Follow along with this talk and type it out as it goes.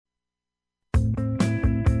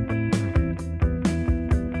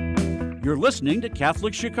You're listening to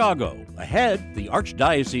Catholic Chicago. Ahead, the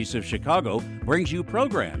Archdiocese of Chicago brings you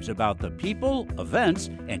programs about the people,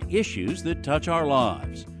 events, and issues that touch our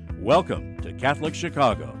lives. Welcome to Catholic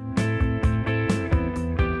Chicago.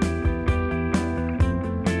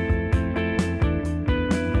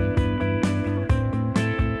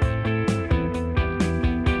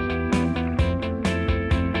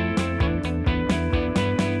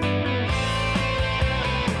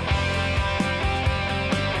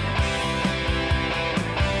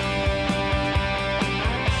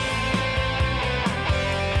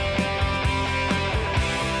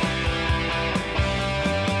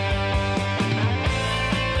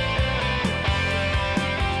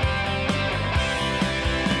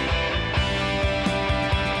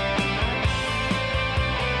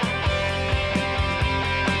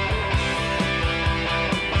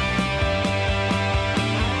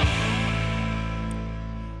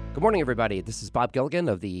 Good morning, everybody. This is Bob Gilligan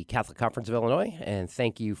of the Catholic Conference of Illinois, and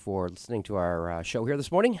thank you for listening to our show here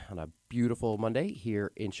this morning on a beautiful Monday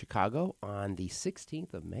here in Chicago on the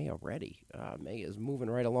 16th of May already. May is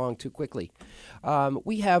moving right along too quickly.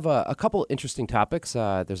 We have a couple interesting topics.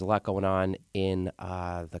 There's a lot going on in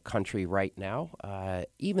the country right now.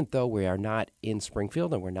 Even though we are not in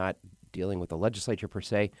Springfield and we're not dealing with the legislature per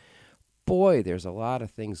se, boy, there's a lot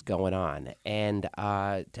of things going on. And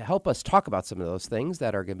to help us talk about some of those things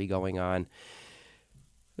that are going to be going on,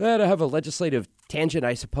 that have a legislative tangent,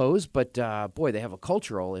 I suppose, but boy, they have a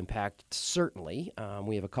cultural impact, certainly.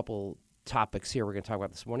 We have a couple topics here we're going to talk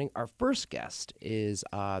about this morning. Our first guest is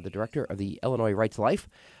the director of the Illinois Right to Life.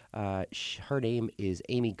 Her name is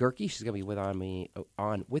Amy Gerke. She's going to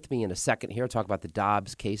be with me in a second here to talk about the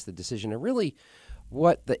Dobbs case, the decision, and really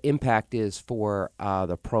what the impact is for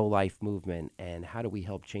the pro-life movement and how do we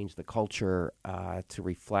help change the culture to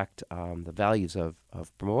reflect the values of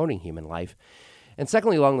promoting human life. And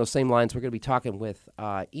secondly, along those same lines, we're going to be talking with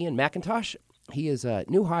Ian McIntosh. He is a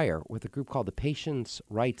new hire with a group called the Patients'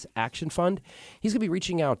 Rights Action Fund. He's going to be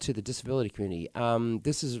reaching out to the disability community.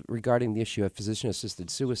 This is regarding the issue of physician-assisted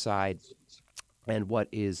suicide and what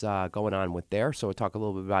is going on with there. So we'll talk a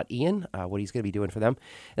little bit about Ian, what he's going to be doing for them.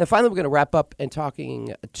 And then finally, we're going to wrap up and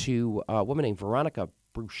talking to a woman named Veronica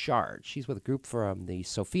Brouchard. She's with a group from the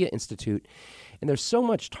Sophia Institute. And there's so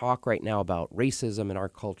much talk right now about racism in our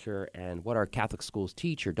culture and what our Catholic schools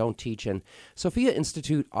teach or don't teach. And Sophia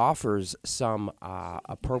Institute offers some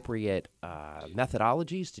appropriate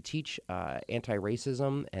methodologies to teach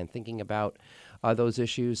anti-racism and thinking about those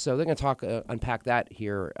issues. So they're going to unpack that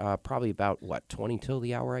here probably about, 20 till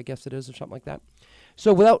the hour, I guess it is, or something like that.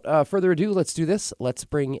 So without further ado, let's do this. Let's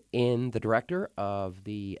bring in the director of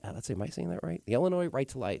the, am I saying that right? The Illinois Right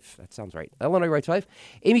to Life. That sounds right. Illinois Right to Life.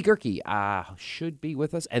 Amy Gerke should be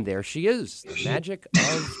with us. And there she is, the magic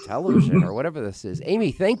of television or whatever this is.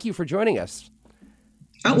 Amy, thank you for joining us.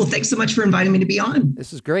 Oh, well, thanks so much for inviting me to be on.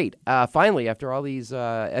 This is great. Finally, after all these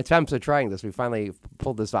attempts at trying this, we finally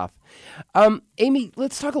pulled this off. Amy,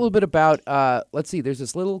 let's talk a little bit about, there's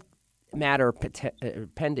this little matter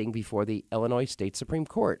pending before the Illinois State Supreme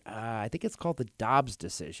Court. I think it's called the Dobbs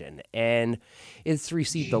decision, and it's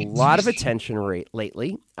received a lot of attention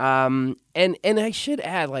lately. And I should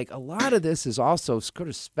add, a lot of this is also sort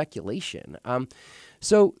of speculation.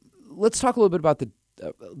 So let's talk a little bit about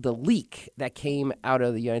the leak that came out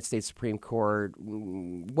of the United States Supreme Court,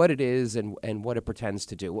 what it is and what it pretends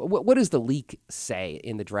to do. What does the leak say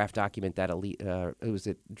in the draft document that it was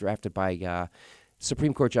drafted by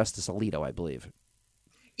Supreme Court Justice Alito, I believe?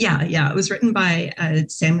 Yeah. It was written by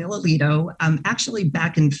Samuel Alito, actually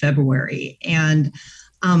back in February. And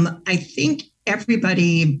I think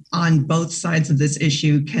everybody on both sides of this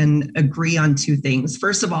issue can agree on two things.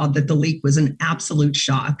 First of all, that the leak was an absolute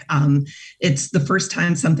shock. It's the first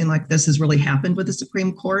time something like this has really happened with the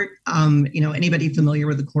Supreme Court. Anybody familiar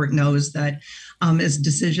with the court knows that as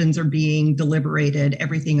decisions are being deliberated,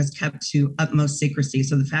 everything is kept to utmost secrecy.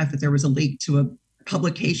 So the fact that there was a leak to a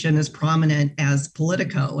publication as prominent as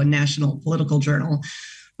Politico, a national political journal,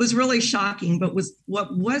 was really shocking. But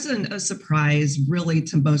what wasn't a surprise really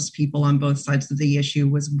to most people on both sides of the issue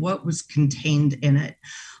was what was contained in it.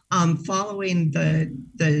 Following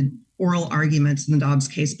the oral arguments in the Dobbs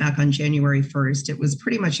case back on January 1st, it was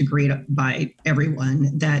pretty much agreed by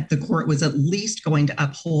everyone that the court was at least going to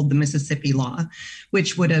uphold the Mississippi law,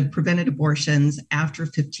 which would have prevented abortions after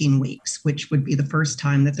 15 weeks, which would be the first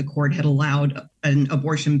time that the court had allowed an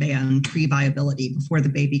abortion ban pre-viability before the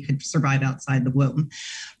baby could survive outside the womb.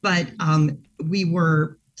 But we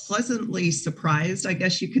were pleasantly surprised, I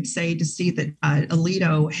guess you could say, to see that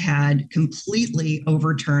Alito had completely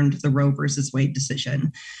overturned the Roe versus Wade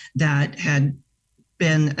decision that had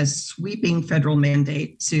been a sweeping federal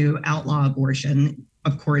mandate to outlaw abortion,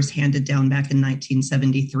 of course, handed down back in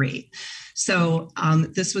 1973. So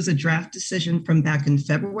this was a draft decision from back in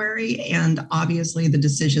February, and obviously the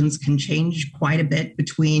decisions can change quite a bit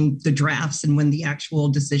between the drafts and when the actual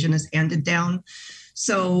decision is handed down.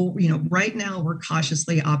 So, right now we're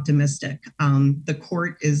cautiously optimistic. The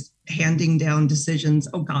court is handing down decisions,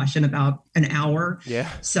 in about an hour. Yeah.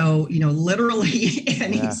 So, literally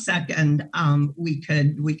any second, we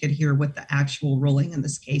could hear what the actual ruling in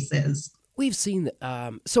this case is. We've seen,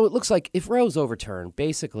 so it looks like if Roe's overturned,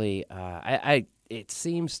 basically, it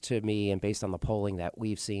seems to me, and based on the polling that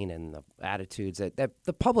we've seen and the attitudes, that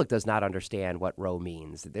the public does not understand what Roe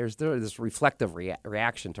means. There's this reflective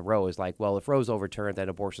reaction to Roe is like, well, if Roe's overturned, then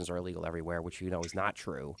abortions are illegal everywhere, which is not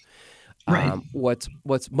true. Right. What's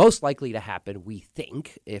most likely to happen, we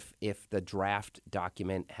think, if the draft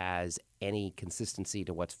document has any consistency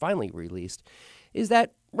to what's finally released, is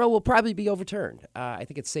that Roe will probably be overturned. I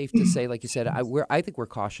think it's safe to say, like you said, I think we're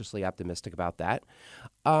cautiously optimistic about that.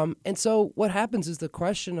 And so what happens is the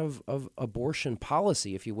question of abortion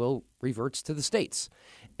policy, if you will, reverts to the states.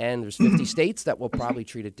 And there's 50 states that will probably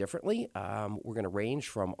treat it differently. We're going to range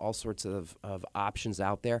from all sorts of options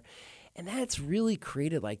out there. And that's really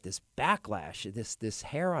created like this backlash, this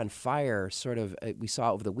hair on fire sort of we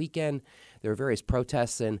saw over the weekend. There were various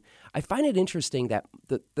protests, and I find it interesting that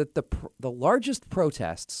the largest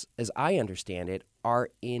protests, as I understand it, are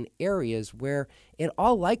in areas where, in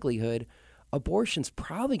all likelihood, abortion's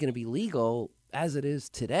probably going to be legal as it is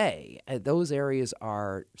today. Those areas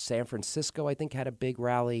are San Francisco, I think, had a big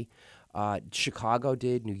rally. Chicago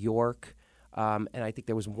did, New York. And I think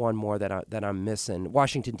there was one more that I'm missing,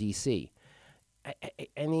 Washington, D.C.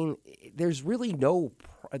 I mean, there's really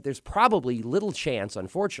there's probably little chance,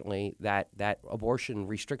 unfortunately, that abortion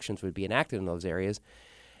restrictions would be enacted in those areas.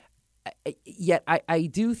 Yet I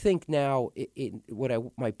do think now,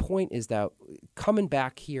 my point is that coming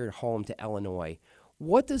back here home to Illinois,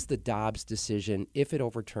 what does the Dobbs decision, if it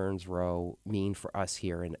overturns Roe, mean for us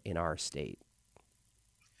here in our state?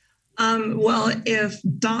 Well, if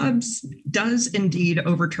Dobbs does indeed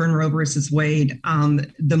overturn Roe versus Wade,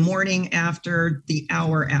 the morning after, the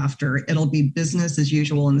hour after, it'll be business as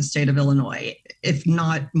usual in the state of Illinois, if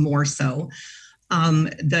not more so.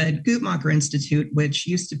 The Guttmacher Institute, which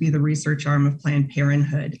used to be the research arm of Planned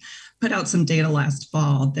Parenthood, put out some data last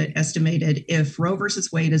fall that estimated if Roe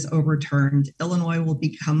versus Wade is overturned, Illinois will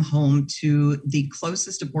become home to the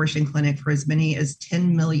closest abortion clinic for as many as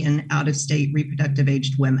 10 million out-of-state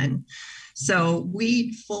reproductive-aged women. So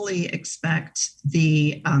we fully expect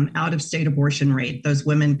the out-of-state abortion rate, those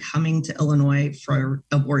women coming to Illinois for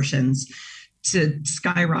abortions, to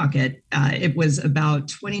skyrocket. It was about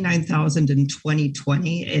 29,000 in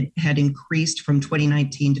 2020. It had increased from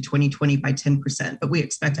 2019 to 2020 by 10%, but we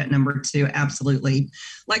expect that number to absolutely,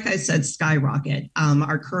 like I said, skyrocket.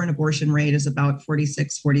 Our current abortion rate is about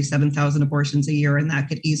 47,000 abortions a year, and that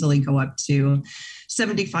could easily go up to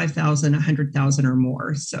 75,000, 100,000 or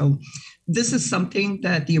more. So this is something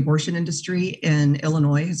that the abortion industry in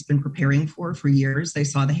Illinois has been preparing for years. They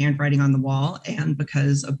saw the handwriting on the wall, and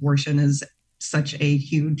because abortion is such a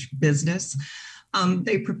huge business,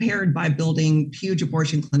 they prepared by building huge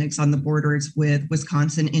abortion clinics on the borders with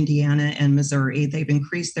Wisconsin, Indiana, and Missouri. They've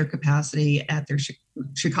increased their capacity at their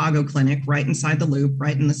Chicago clinic right inside the loop,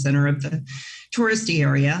 right in the center of the touristy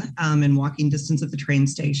area, in walking distance of the train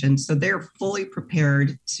station. So they're fully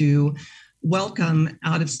prepared to welcome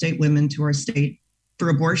out-of-state women to our state for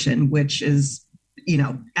abortion, which is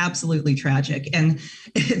absolutely tragic. And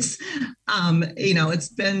it's, it's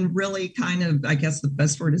been really kind of, I guess the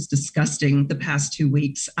best word is disgusting the past 2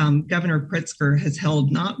 weeks. Governor Pritzker has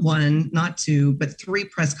held not one, not two, but 3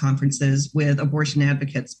 press conferences with abortion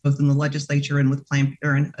advocates, both in the legislature and with Planned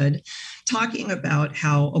Parenthood, talking about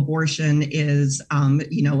how abortion is,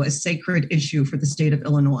 a sacred issue for the state of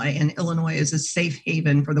Illinois, and Illinois is a safe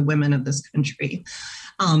haven for the women of this country.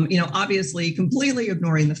 Obviously completely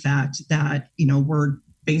ignoring the fact that, we're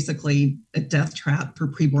basically a death trap for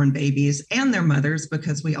preborn babies and their mothers,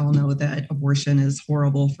 because we all know that abortion is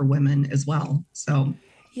horrible for women as well. So.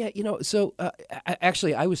 Yeah, so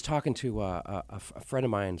actually, I was talking to a friend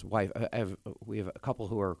of mine's wife. We have a couple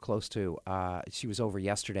who are close to. She was over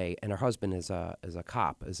yesterday, and her husband is a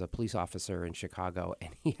cop, is a police officer in Chicago, and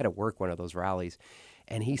he had to work one of those rallies.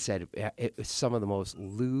 And he said it was some of the most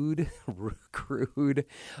lewd, crude,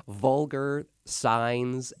 vulgar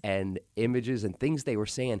signs and images and things they were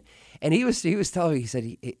saying. And he was telling me, he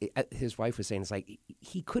said his wife was saying, it's like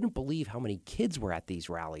he couldn't believe how many kids were at these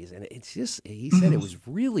rallies. And it's just, he said it was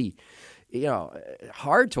really,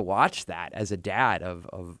 hard to watch that as a dad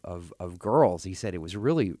of girls. He said it was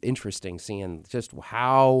really interesting seeing just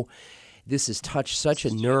how this has touched such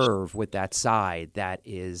a nerve with that side that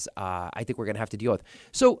is, I think we're going to have to deal with.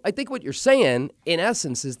 So I think what you're saying, in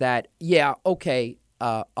essence, is that,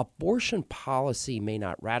 abortion policy may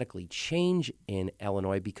not radically change in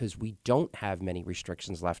Illinois because we don't have many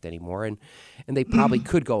restrictions left anymore, and they probably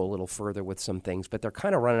could go a little further with some things, but they're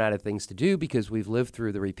kind of running out of things to do because we've lived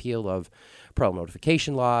through the repeal of parental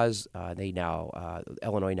notification laws.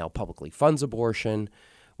 Illinois now publicly funds abortion.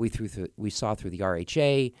 We saw through the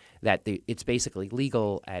RHA that it's basically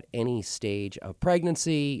legal at any stage of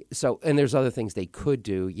pregnancy. So, and there's other things they could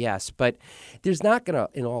do, yes, but there's not going to,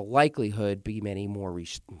 in all likelihood, be many more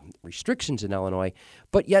restrictions in Illinois.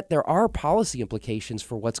 But yet there are policy implications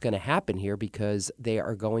for what's going to happen here because they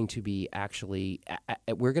are going to be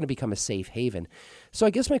we're going to become a safe haven. So I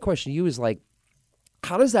guess my question to you is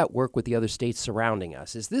how does that work with the other states surrounding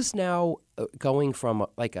us? Is this now going from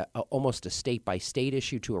almost a state-by-state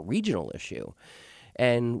issue to a regional issue?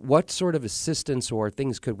 And what sort of assistance or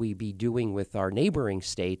things could we be doing with our neighboring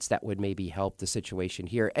states that would maybe help the situation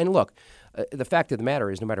here? And look, the fact of the matter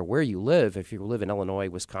is no matter where you live, if you live in Illinois,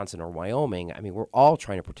 Wisconsin, or Wyoming, we're all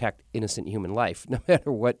trying to protect innocent human life, no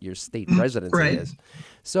matter what your state residency is.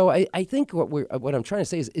 So I think what I'm trying to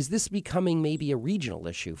say is this becoming maybe a regional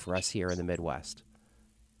issue for us here in the Midwest?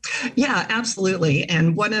 Yeah, absolutely.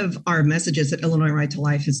 And one of our messages at Illinois Right to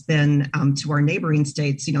Life has been to our neighboring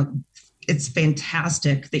states, it's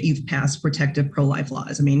fantastic that you've passed protective pro-life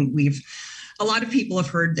laws. A lot of people have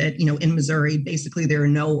heard that, in Missouri, basically there are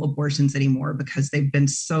no abortions anymore because they've been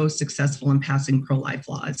so successful in passing pro-life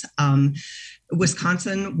laws.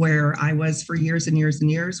 Wisconsin, where I was for years and years and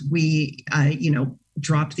years, we,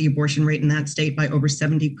 dropped the abortion rate in that state by over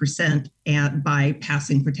 70% by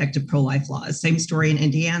passing protective pro-life laws. Same story in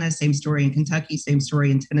Indiana, same story in Kentucky, same story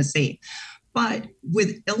in Tennessee. But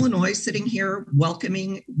with Illinois sitting here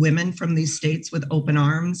welcoming women from these states with open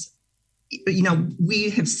arms, we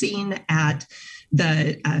have seen at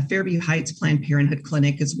the Fairview Heights Planned Parenthood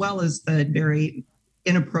Clinic, as well as the very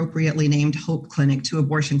inappropriately named Hope Clinic, 2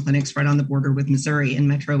 abortion clinics right on the border with Missouri in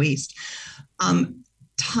Metro East.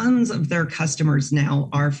 Tons of their customers now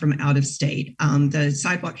are from out of state. The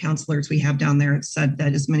sidewalk counselors we have down there have said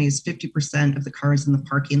that as many as 50% of the cars in the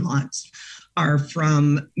parking lots are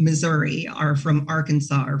from Missouri, are from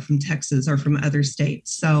Arkansas, or from Texas, or from other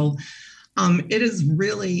states. So it is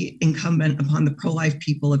really incumbent upon the pro-life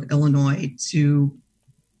people of Illinois to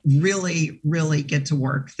really, really get to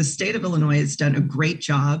work. The state of Illinois has done a great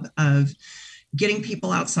job of getting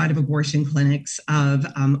people outside of abortion clinics, of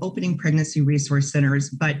opening pregnancy resource centers.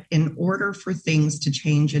 But in order for things to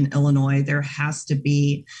change in Illinois, there has to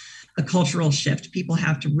be a cultural shift. People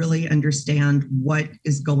have to really understand what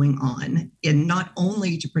is going on, and not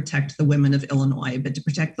only to protect the women of Illinois, but to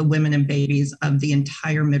protect the women and babies of the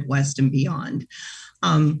entire Midwest and beyond.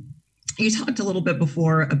 You talked a little bit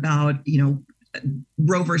before about,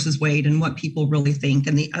 Roe versus Wade and what people really think.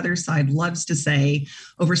 And the other side loves to say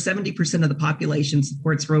over 70% of the population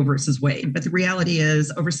supports Roe versus Wade. But the reality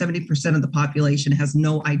is over 70% of the population has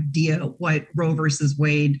no idea what Roe versus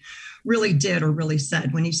Wade really did or really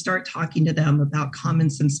said. When you start talking to them about common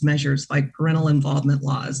sense measures like parental involvement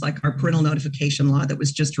laws, like our parental notification law that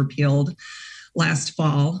was just repealed last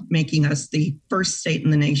fall, making us the first state in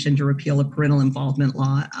the nation to repeal a parental involvement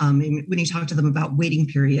law. When you talk to them about waiting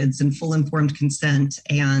periods and full informed consent,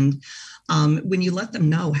 and when you let them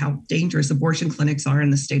know how dangerous abortion clinics are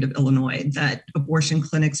in the state of Illinois, that abortion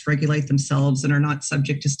clinics regulate themselves and are not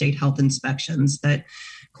subject to state health inspections, that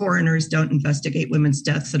coroners don't investigate women's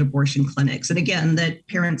deaths at abortion clinics, and again, that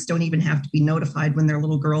parents don't even have to be notified when their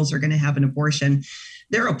little girls are going to have an abortion,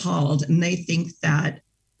 they're appalled, and they think that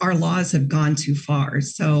our laws have gone too far.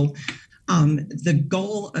 So the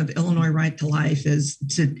goal of Illinois Right to Life is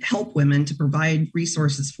to help women, to provide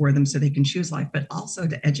resources for them so they can choose life, but also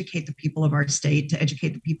to educate the people of our state, to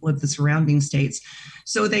educate the people of the surrounding states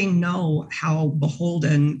so they know how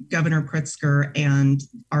beholden Governor Pritzker and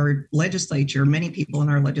our legislature, many people in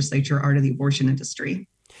our legislature, are to the abortion industry.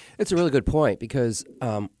 It's a really good point because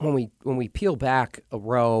when we peel back a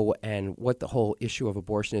Roe and what the whole issue of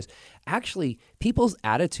abortion is, actually people's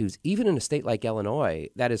attitudes, even in a state like Illinois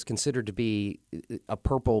that is considered to be a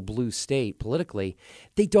purple-blue state politically,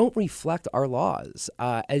 they don't reflect our laws.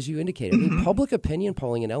 As you indicated, public opinion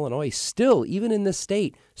polling in Illinois still, even in this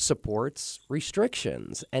state, supports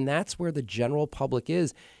restrictions. And that's where the general public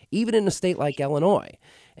is even in a state like Illinois.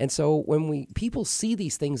 And so when people see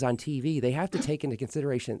these things on TV, they have to take into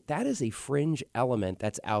consideration that is a fringe element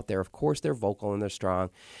that's out there. Of course, they're vocal and they're strong.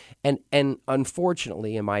 And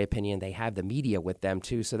unfortunately, in my opinion, they have the media with them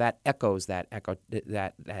too. So that echoes that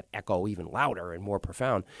echo even louder and more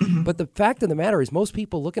profound. Mm-hmm. But the fact of the matter is most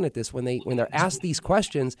people looking at this when they're asked these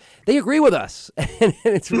questions, they agree with us. And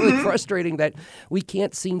it's really frustrating that we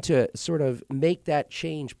can't seem to sort of make that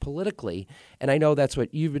change politically. And I know that's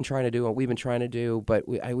what you've been trying to do and we've been trying to do, but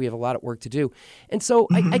we have a lot of work to do. And so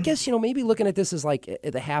I guess, maybe looking at this as like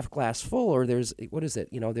the half glass full, or there's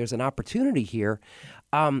an opportunity here.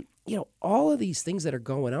 All of these things that are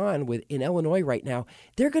going on in Illinois right now,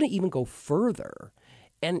 they're going to even go further.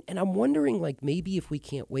 And I'm wondering, like, maybe if we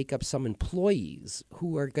can't wake up some employees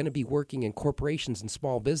who are going to be working in corporations and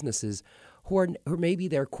small businesses who maybe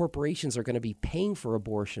their corporations are going to be paying for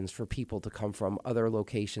abortions for people to come from other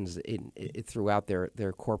locations throughout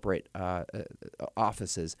their corporate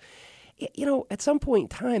offices. At some point in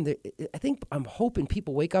time, I'm hoping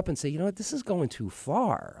people wake up and say, this is going too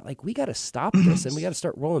far. Like, we got to stop this and we got to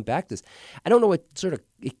start rolling back this. I don't know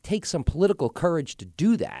it takes some political courage to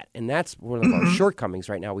do that. And that's one of our shortcomings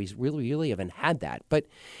right now. We really haven't had that. But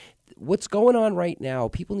what's going on right now,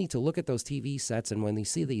 people need to look at those TV sets, and when they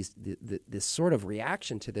see this sort of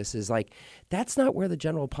reaction to this is like, that's not where the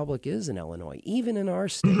general public is in Illinois, even in our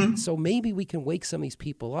state. So maybe we can wake some of these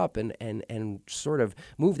people up and sort of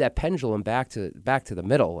move that pendulum back to the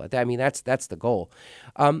middle. I mean, that's the goal.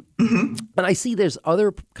 And I see there's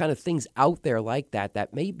other kind of things out there like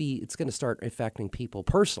that maybe it's going to start affecting people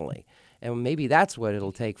personally. And maybe that's what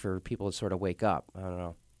it'll take for people to sort of wake up. I don't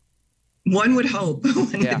know. One would hope.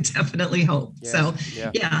 One would definitely hope. So,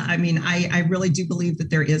 I mean, I really do believe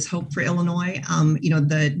that there is hope for Illinois.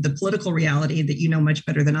 The political reality that you know much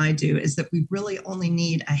better than I do is that we really only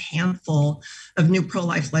need a handful of new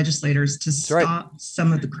pro-life legislators to stop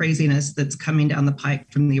some of the craziness that's coming down the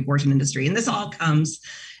pike from the abortion industry. And this all comes,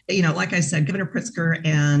 like I said, Governor Pritzker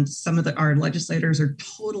and some of our legislators are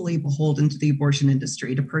totally beholden to the abortion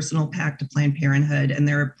industry, to Personal PAC, to Planned Parenthood, and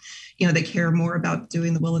they care more about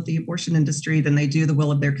doing the will of the abortion industry than they do the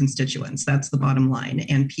will of their constituents. That's the bottom line.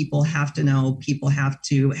 And people have to know, people have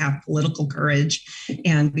to have political courage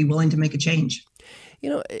and be willing to make a change.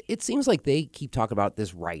 It seems like they keep talking about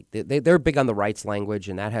this right. They're big on the rights language,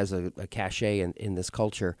 and that has a cachet in this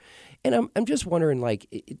culture. And I'm just wondering,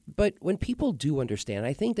 but when people do understand,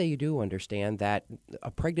 I think they do understand that a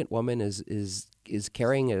pregnant woman is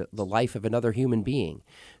carrying the life of another human being.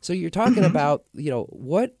 So you're talking about,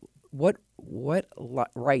 what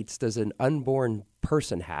rights does an unborn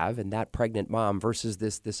person have, and that pregnant mom, versus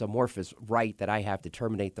this amorphous right that I have to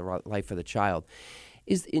terminate the life of the child?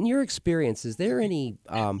 In your experience, is there any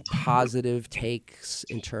positive takes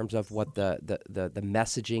in terms of what the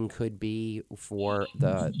messaging could be for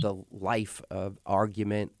the life of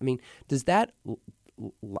argument? I mean, does that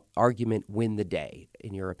argument win the day,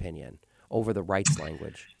 in your opinion, over the rights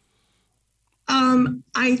language?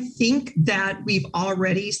 I think that we've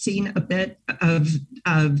already seen a bit of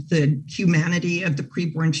the humanity of the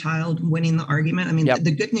preborn child winning the argument. I mean,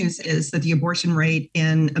 the good news is that the abortion rate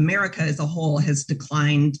in America as a whole has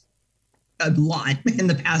declined a lot in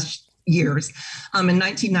the past years. In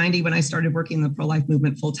 1990, when I started working in the pro-life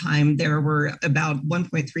movement full time, there were about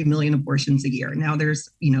 1.3 million abortions a year. Now there's,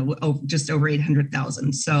 just over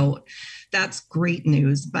 800,000. So that's great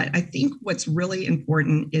news. But I think what's really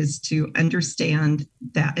important is to understand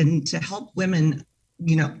that, and to help women,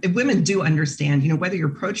 if women do understand, whether you're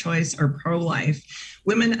pro-choice or pro-life,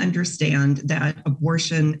 women understand that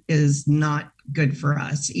abortion is not good for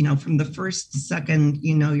us. From the first second,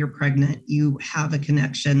 you're pregnant, you have a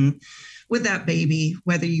connection with that baby,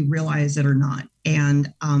 whether you realize it or not.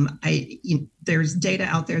 And there's data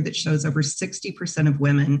out there that shows over 60% of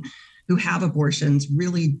women who have abortions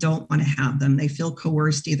really don't want to have them. They feel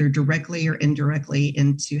coerced either directly or indirectly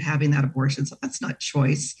into having that abortion. So that's not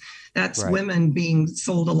choice. That's women being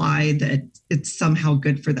sold a lie that it's somehow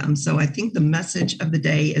good for them. So I think the message of the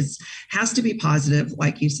day has to be positive,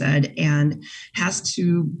 like you said, and has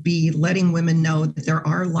to be letting women know that there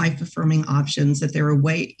are life-affirming options, that there are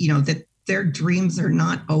that their dreams are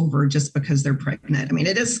not over just because they're pregnant. I mean,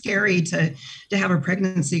 it is scary to have a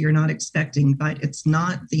pregnancy you're not expecting, but it's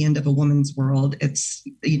not the end of a woman's world. It's,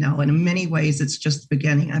 and in many ways, it's just the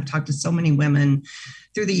beginning. I've talked to so many women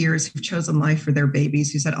through the years who've chosen life for their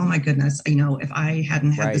babies who said, oh my goodness, if I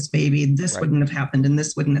hadn't had this baby, this wouldn't have happened and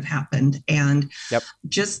this wouldn't have happened. And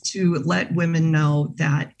just to let women know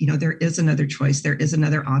that, there is another choice, there is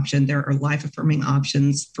another option, there are life-affirming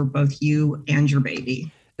options for both you and your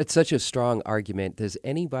baby. It's such a strong argument. Does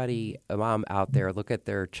anybody, a mom out there, look at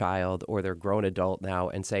their child or their grown adult now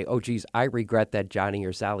and say, oh, geez, I regret that Johnny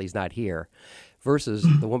or Sally's not here, versus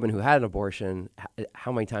the woman who had an abortion?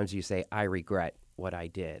 How many times do you say, I regret what I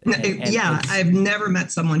did? I've never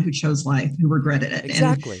met someone who chose life who regretted it.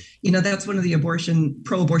 Exactly. And, that's one of the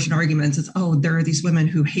pro-abortion arguments is, oh, there are these women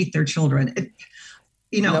who hate their children.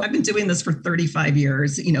 I've been doing this for 35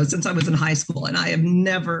 years, since I was in high school, and I have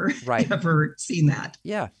never, ever seen that.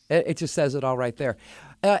 Yeah, it just says it all right there.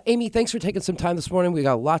 Amy, thanks for taking some time this morning. We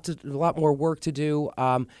got a lot more work to do.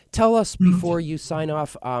 Tell us before you sign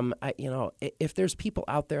off, if there's people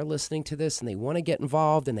out there listening to this and they want to get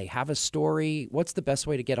involved and they have a story, what's the best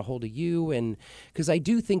way to get a hold of you? And because I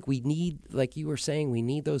do think we need, like you were saying, we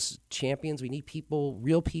need those champions. We need people,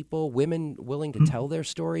 real people, women willing to tell their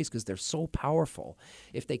stories because they're so powerful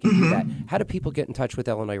if they can do that. How do people get in touch with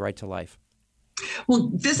Illinois Right to Life? Well,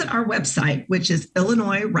 visit our website, which is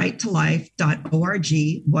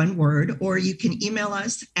illinoisrighttolife.org, one word, or you can email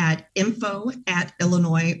us at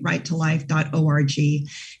info@illinoisrighttolife.org.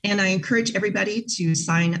 And I encourage everybody to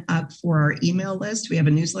sign up for our email list. We have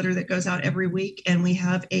a newsletter that goes out every week, and we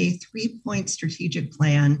have a 3-point strategic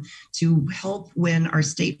plan to help win our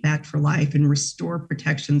state back for life and restore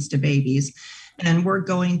protections to babies. And we're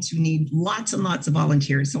going to need lots and lots of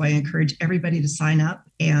volunteers. So I encourage everybody to sign up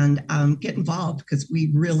and get involved because we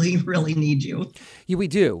really, really need you. Yeah, we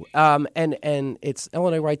do. And it's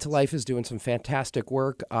Illinois Right to Life is doing some fantastic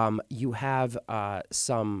work. You have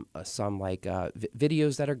some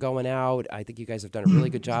videos that are going out. I think you guys have done a really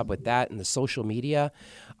good job with that and the social media.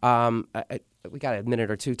 We got a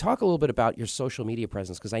minute or two. Talk a little bit about your social media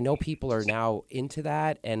presence, because I know people are now into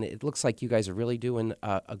that, and it looks like you guys are really doing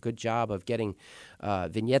a good job of getting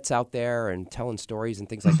vignettes out there and telling stories and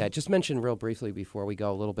things like that. Just mention real briefly before we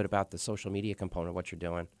go a little bit about the social media component of what you're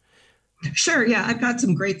doing. Sure. Yeah. I've got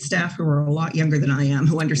some great staff who are a lot younger than I am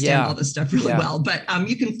who understand all this stuff really well. But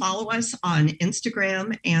you can follow us on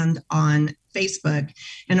Instagram and on Facebook,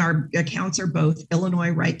 and our accounts are both Illinois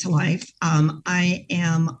Right to Life. I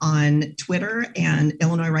am on Twitter, and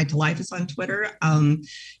Illinois Right to Life is on Twitter.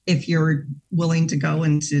 If you're willing to go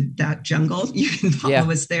into that jungle, you can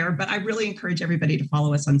follow us there. But I really encourage everybody to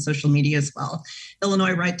follow us on social media as well.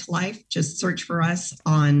 Illinois Right to Life, just search for us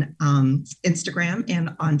on Instagram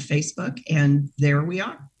and on Facebook, and there we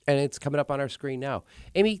are. And it's coming up on our screen now.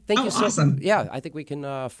 Amy, thank you so much. Awesome. Yeah, I think we can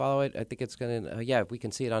follow it. I think it's going to, we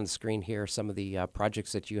can see it on the screen here, some of the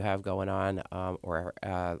projects that you have going on.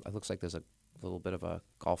 It looks like there's a little bit of a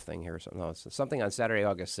golf thing here or something. No, it's something on Saturday,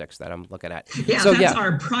 August 6th that I'm looking at. Yeah, so, that's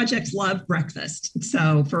our Project Love Breakfast.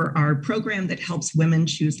 So for our program that helps women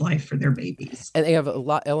choose life for their babies. And they have a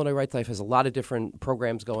lot, Illinois Right to Life has a lot of different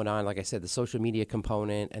programs going on. Like I said, the social media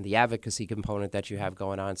component and the advocacy component that you have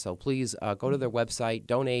going on. So please go to their website,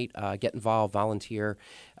 donate, get involved, volunteer,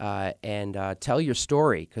 and tell your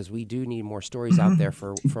story, because we do need more stories out there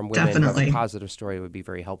from women. Definitely. A positive story would be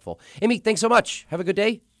very helpful. Amy, thanks so much. Have a good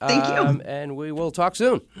day. Thank you. And we will talk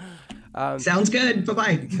soon. Sounds good.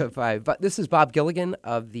 Bye-bye. Goodbye. But this is Bob Gilligan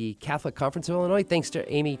of the Catholic Conference of Illinois. Thanks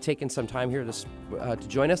to Amy taking some time here to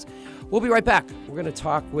join us. We'll be right back. We're going to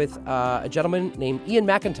talk with a gentleman named Ian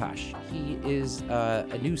McIntosh. He is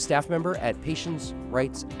a new staff member at Patients'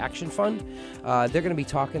 Rights Action Fund. They're going to be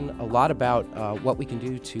talking a lot about what we can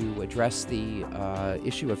do to address the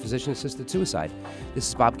issue of physician-assisted suicide. This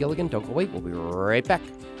is Bob Gilligan. Don't go away. We'll be right back.